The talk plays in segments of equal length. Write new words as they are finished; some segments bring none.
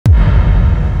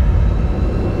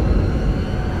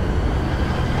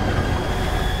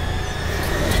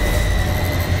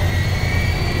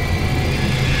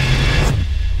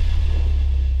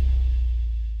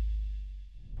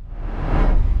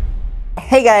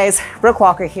Hey guys, Brooke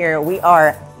Walker here. We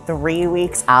are 3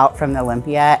 weeks out from the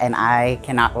Olympia and I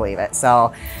cannot believe it.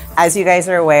 So as you guys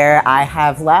are aware, I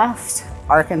have left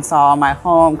Arkansas, my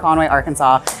home, Conway,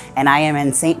 Arkansas, and I am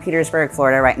in Saint Petersburg,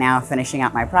 Florida right now, finishing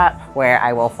out my prep where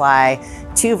I will fly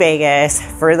to Vegas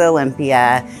for the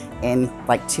Olympia in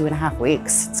like 2.5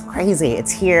 weeks. It's crazy.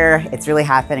 It's here. It's really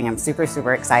happening. I'm super,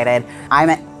 super excited.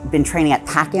 I've been training at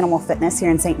Pack Animal Fitness here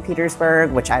in Saint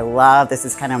Petersburg, which I love. This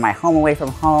is kind of my home away from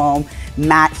home.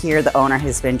 Matt here, the owner,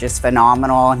 has been just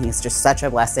phenomenal, and he's just such a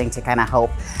blessing to kind of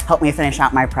help me finish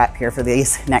out my prep here for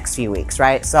these next few weeks,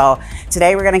 right? So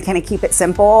today we're gonna kind of keep it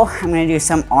simple. I'm gonna do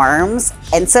some arms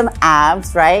and some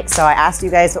abs, right? So I asked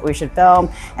you guys what we should film,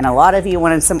 and a lot of you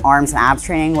wanted some arms and abs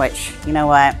training, which, you know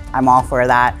what, I'm all for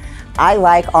that. I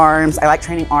like arms, I like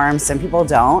training arms. Some people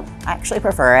don't. I actually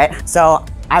prefer it. So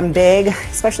I'm big,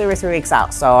 especially we're 3 weeks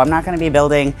out. So I'm not gonna be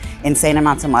building insane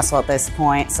amounts of muscle at this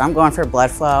point. So I'm going for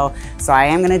blood flow. So I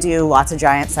am gonna do lots of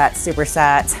giant sets,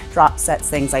 supersets, drop sets,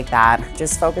 things like that.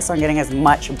 Just focus on getting as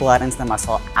much blood into the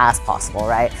muscle as possible,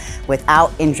 right?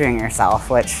 Without injuring yourself,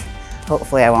 which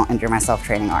hopefully I won't injure myself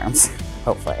training arms.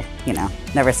 Hopefully, you know,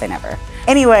 never say never.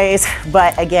 Anyways,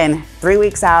 but again, 3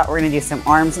 weeks out, we're gonna do some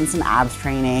arms and some abs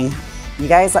training. You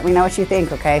guys let me know what you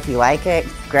think, okay? If you like it,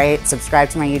 great. Subscribe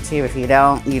to my YouTube. If you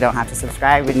don't have to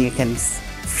subscribe, and you can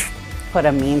put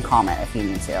a mean comment if you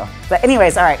need to. But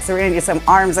anyways, all right, so we're gonna do some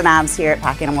arms and abs here at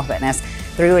Pack Animal Fitness,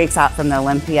 3 weeks out from the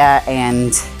Olympia,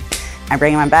 and I'm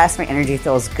bringing my best. My energy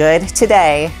feels good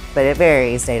today, but it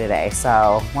varies day to day.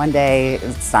 So one day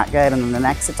it's not good, and then the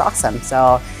next it's awesome.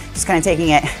 So just kind of taking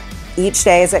it each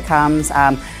day as it comes.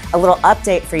 A little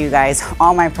update for you guys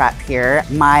on my prep here.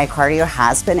 My cardio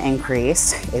has been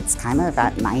increased. It's kind of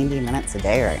at 90 minutes a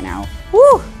day right now.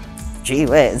 Woo, gee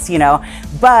whiz, you know.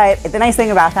 But the nice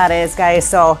thing about that is, guys,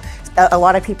 so a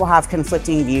lot of people have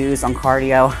conflicting views on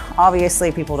cardio.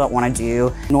 Obviously, people don't want to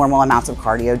do normal amounts of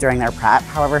cardio during their prep.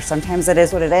 However, sometimes it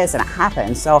is what it is and it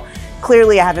happens. So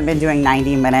clearly I haven't been doing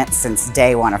 90 minutes since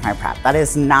day one of my prep. That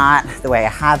is not the way I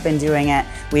have been doing it.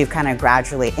 We've kind of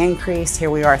gradually increased. Here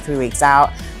we are 3 weeks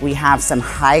out. We have some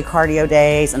high cardio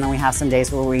days, and then we have some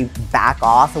days where we back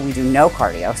off and we do no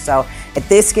cardio. So at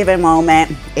this given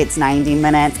moment, it's 90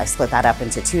 minutes. I split that up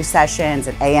into 2 sessions,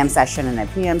 an AM session and a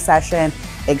PM session,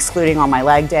 excluding on my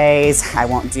leg days. I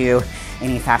won't do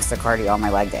any faster cardio on my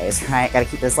leg days, right? Gotta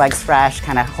keep those legs fresh,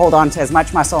 kind of hold on to as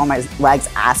much muscle on my legs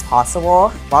as possible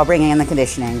while bringing in the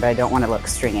conditioning, but I don't want to look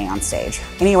stringy on stage.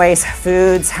 Anyways,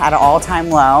 foods at an all-time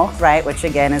low, right? Which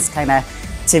again is kind of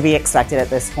to be expected at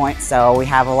this point. So we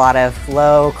have a lot of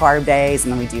low carb days,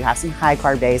 and then we do have some high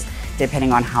carb days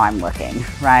depending on how I'm looking,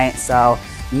 right? So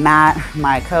Matt,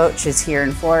 my coach, is here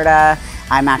in Florida.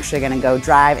 I'm actually gonna go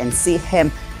drive and see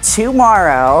him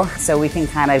tomorrow so we can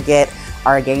kind of get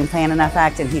our game plan in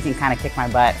effect, and he can kind of kick my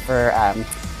butt for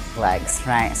legs,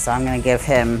 right? So I'm gonna give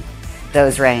him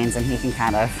those reins and he can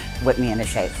kind of whip me into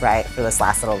shape, right, for this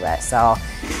last little bit. So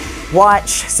watch,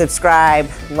 subscribe,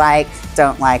 like,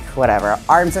 don't like, whatever.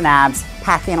 Arms and abs,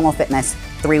 Pack Animal Fitness,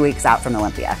 3 weeks out from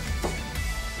Olympia.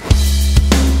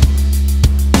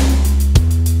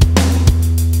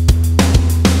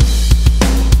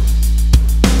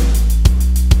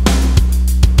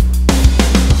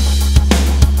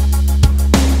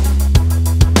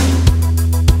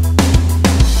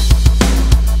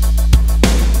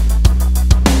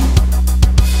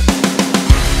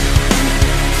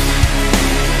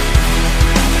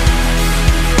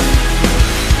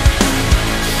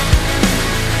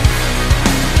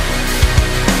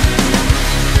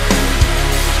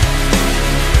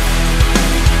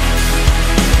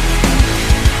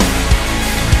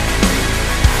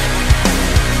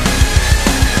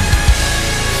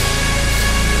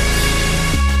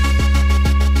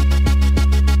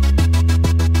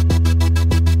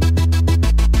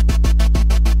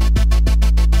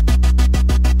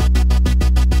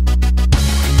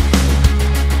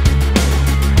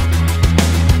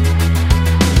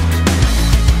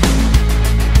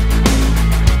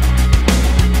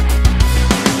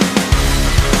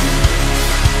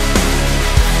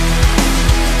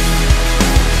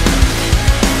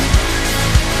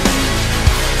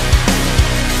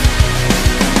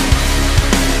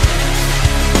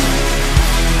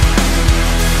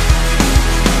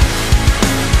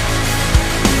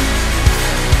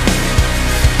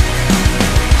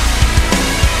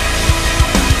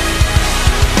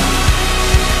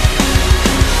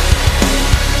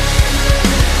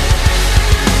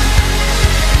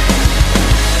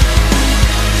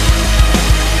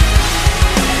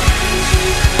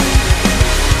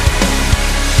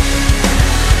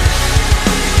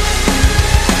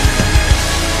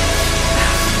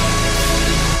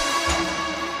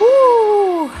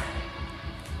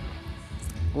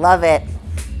 Love it.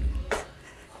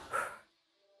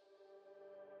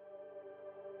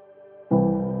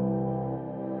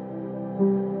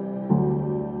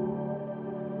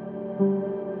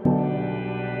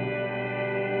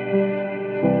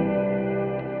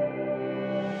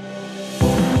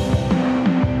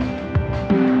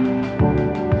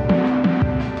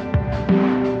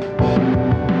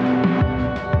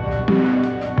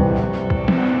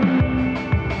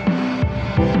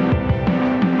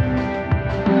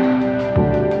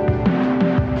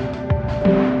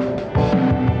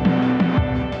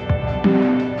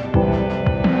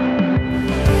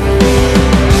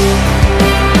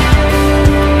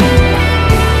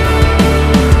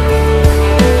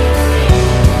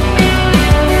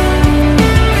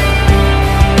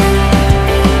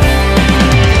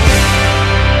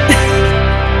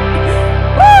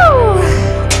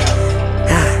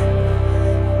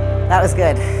 That was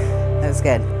good. That was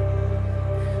good.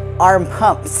 Arm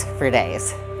pumps for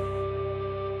days.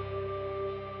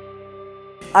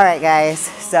 All right, guys.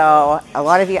 So a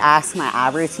lot of you asked my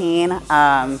ab routine.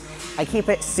 I keep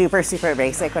it super, super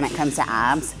basic when it comes to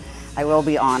abs. I will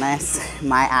be honest,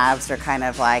 my abs are kind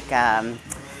of like,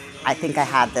 I think I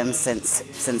had them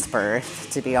since birth,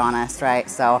 to be honest, right?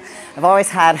 So I've always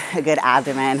had a good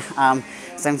abdomen.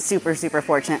 So I'm super, super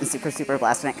fortunate and super, super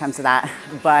blessed when it comes to that.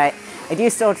 But I do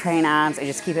still train abs. I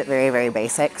just keep it very, very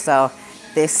basic. So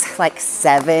this like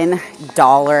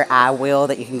 $7 ab wheel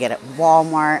that you can get at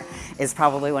Walmart is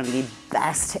probably one of the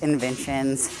best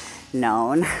inventions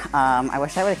known. I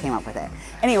wish I would have came up with it.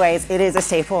 Anyways, it is a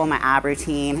staple in my ab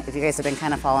routine. If you guys have been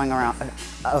kind of following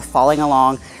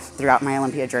along throughout my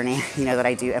Olympia journey, you know that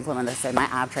I do implement this in my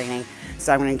ab training.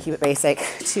 So I'm going to keep it basic,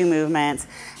 2 movements,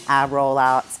 ab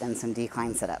rollouts, and some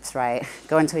decline sit-ups, right?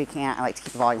 Go until you can't. I like to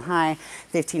keep the volume high,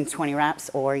 15 to 20 reps,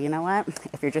 or you know what?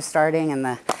 If you're just starting and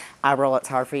the ab rollout's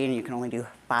hard for you and you can only do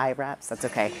 5 reps, that's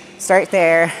okay. Start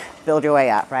there, build your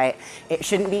way up, right? It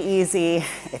shouldn't be easy.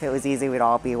 If it was easy, we'd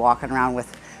all be walking around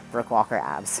with Brooke Walker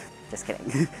abs. Just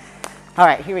kidding. All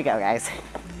right, here we go, guys.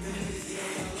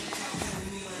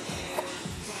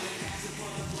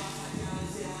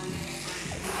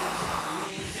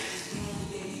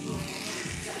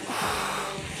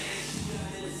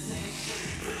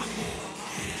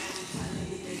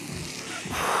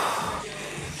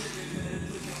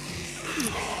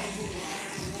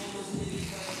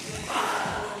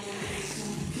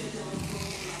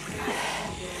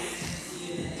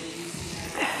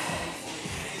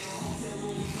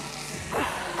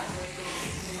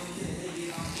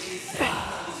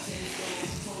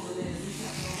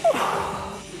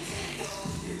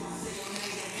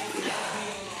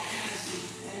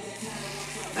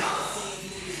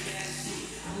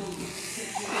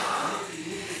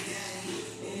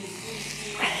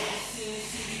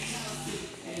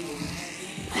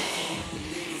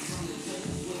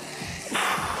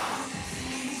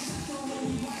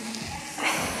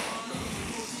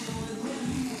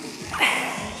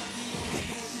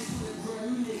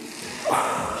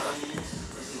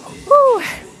 Woo.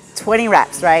 20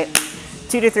 reps, right?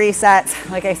 2 to 3 sets.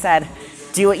 Like I said,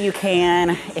 do what you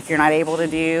can. If you're not able to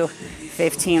do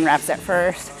 15 reps at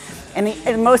first,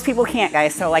 and most people can't,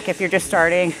 guys. So like if you're just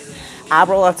starting, ab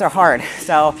roll-ups are hard.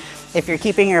 So if you're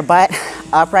keeping your butt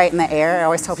upright in the air, I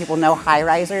always tell people no high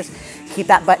risers. Keep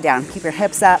that butt down. Keep your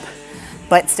hips up,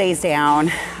 butt stays down.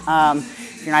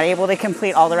 If you're not able to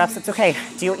complete all the reps, it's okay.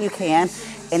 Do what you can,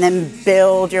 and then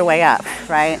build your way up,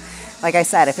 right? Like I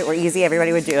said, if it were easy,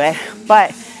 everybody would do it,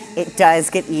 but it does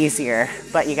get easier.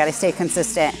 But you gotta stay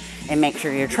consistent and make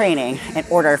sure you're training in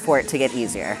order for it to get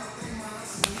easier.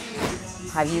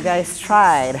 Have you guys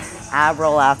tried ab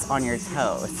rollouts on your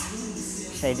toes?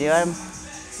 Should I do them?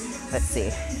 Let's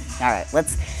see. All right,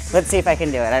 let's see if I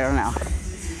can do it. I don't know.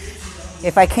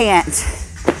 If I can't,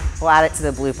 we'll add it to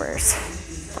the bloopers.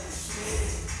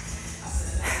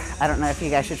 I don't know if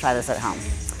you guys should try this at home,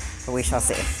 but we shall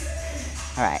see.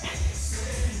 All right.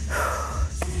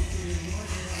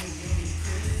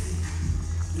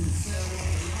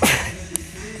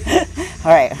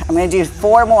 All right, I'm gonna do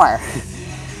 4 more,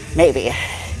 maybe.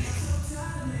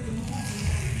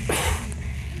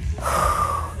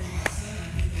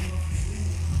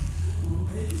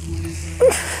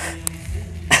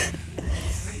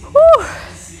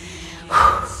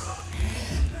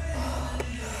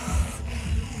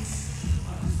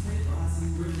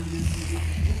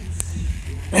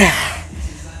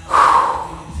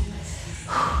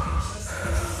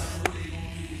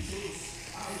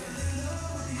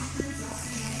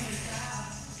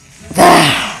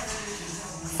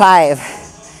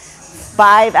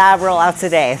 Five ab rollouts a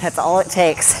day. That's all it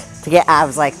takes to get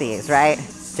abs like these, right?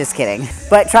 Just kidding.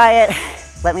 But try it.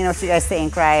 Let me know what you guys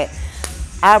think, right?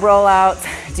 Ab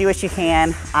rollouts, do what you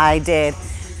can. I did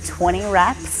 20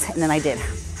 reps and then I did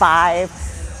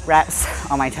 5 reps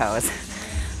on my toes.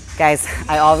 Guys,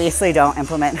 I obviously don't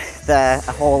implement the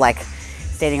whole like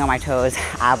standing on my toes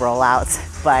ab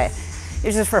rollouts, but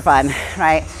it's just for fun,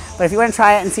 right? But if you want to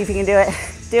try it and see if you can do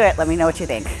it. Let me know what you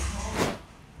think.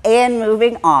 And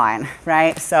moving on,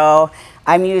 right? So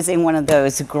I'm using one of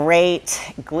those great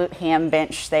glute ham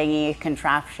bench thingy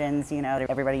contraptions, you know,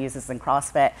 everybody uses in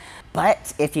CrossFit.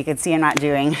 But if you can see, I'm not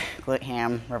doing glute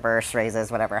ham, reverse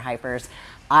raises, whatever, hypers.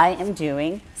 I am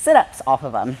doing sit-ups off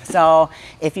of them. So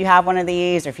if you have one of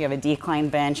these, or if you have a decline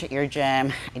bench at your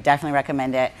gym, I definitely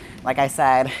recommend it. Like I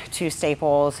said, 2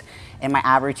 staples in my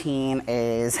ab routine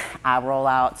is ab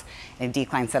rollouts and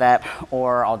decline sit-up,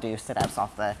 or I'll do sit-ups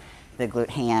off the glute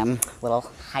ham little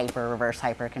reverse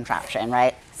hyper contraption,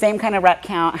 right? Same kind of rep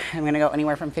count. I'm gonna go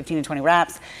anywhere from 15 to 20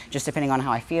 reps, just depending on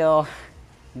how I feel.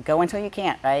 Go until you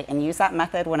can't, right? And use that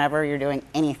method whenever you're doing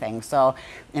anything. So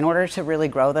in order to really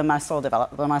grow the muscle,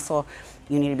 develop the muscle,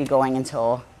 you need to be going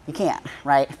until you can't,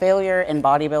 right? Failure in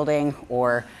bodybuilding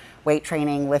or weight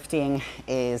training, lifting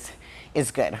is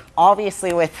good.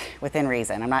 Obviously within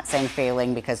reason. I'm not saying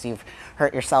failing because you've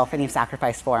hurt yourself and you've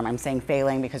sacrificed form. I'm saying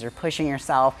failing because you're pushing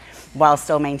yourself while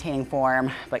still maintaining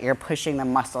form, but you're pushing the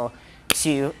muscle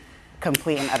to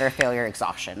complete and utter failure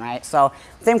exhaustion, right? So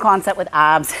same concept with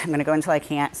abs. I'm gonna go until I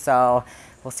can't, so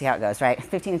we'll see how it goes, right?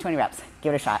 15 to 20 reps,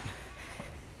 give it a shot.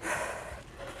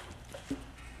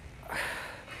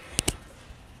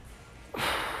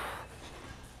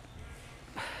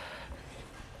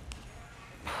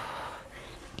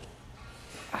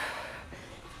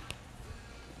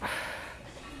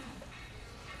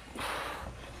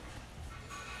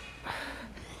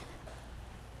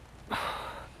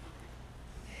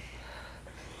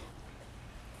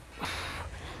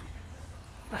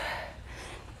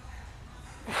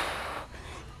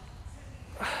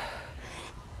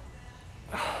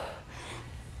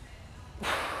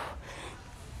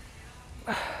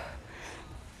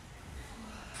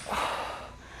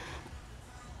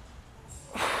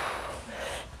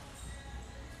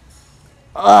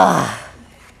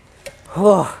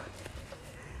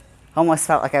 Almost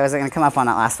felt like I wasn't gonna come up on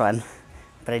that last one,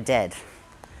 but I did.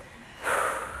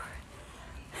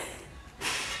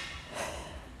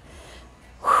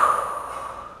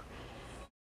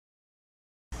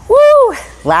 Woo!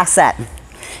 Last set.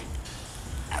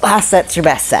 Last set's your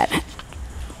best set,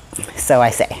 so I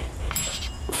say.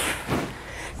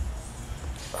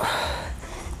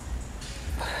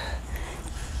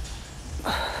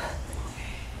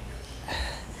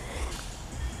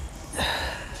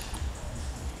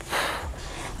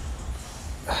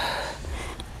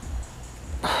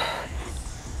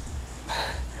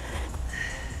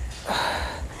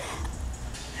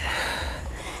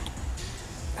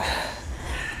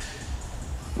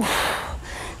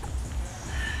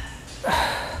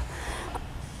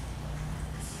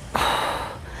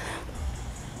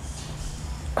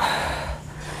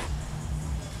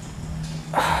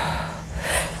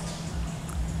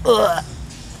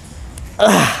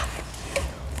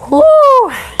 Woo!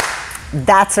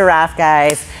 That's a wrap,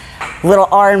 guys. Little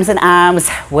arms and abs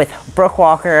with Brooke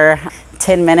Walker.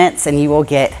 10 minutes and you will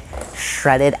get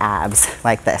shredded abs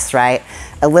like this, right?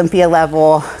 Olympia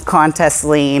level, contest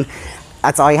lean.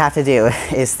 That's all you have to do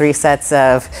is 3 sets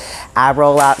of ab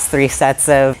rollouts, 3 sets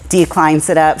of decline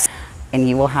sit-ups, and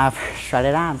you will have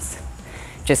shredded abs.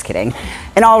 Just kidding.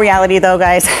 In all reality though,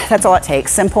 guys, that's all it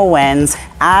takes. Simple wins.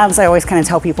 Abs, I always kind of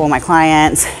tell people, my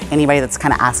clients, anybody that's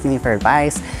kind of asking me for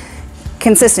advice,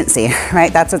 consistency,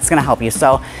 right? That's what's gonna help you.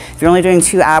 So if you're only doing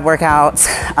 2 ab workouts,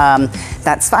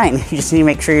 that's fine. You just need to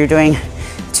make sure you're doing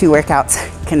 2 workouts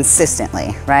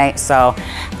consistently, right? So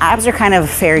abs are kind of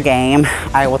fair game.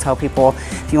 I will tell people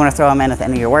if you want to throw them in at the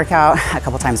end of your workout a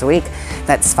couple times a week,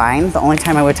 that's fine. The only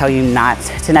time I would tell you not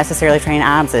to necessarily train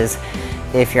abs is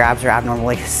if your abs are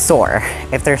abnormally sore.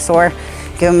 If they're sore,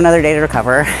 give them another day to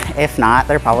recover. If not,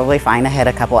 they're probably fine to hit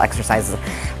a couple exercises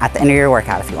at the end of your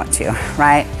workout if you want to,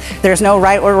 right? There's no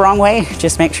right or wrong way.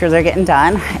 Just make sure they're getting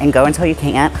done and go until you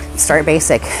can't. Start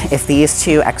basic. If these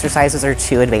 2 exercises are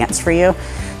too advanced for you,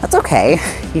 that's okay.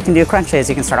 You can do crunches,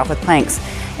 you can start off with planks,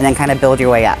 and then kind of build your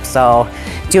way up. So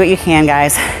do what you can,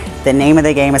 guys. The name of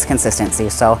the game is consistency.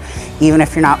 So even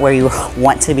if you're not where you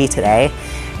want to be today,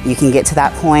 you can get to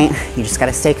that point. You just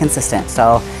gotta stay consistent.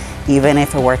 So even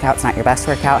if a workout's not your best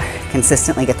workout,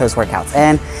 consistently get those workouts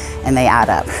in and they add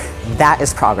up. That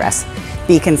is progress.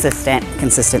 Be consistent,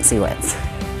 consistency wins.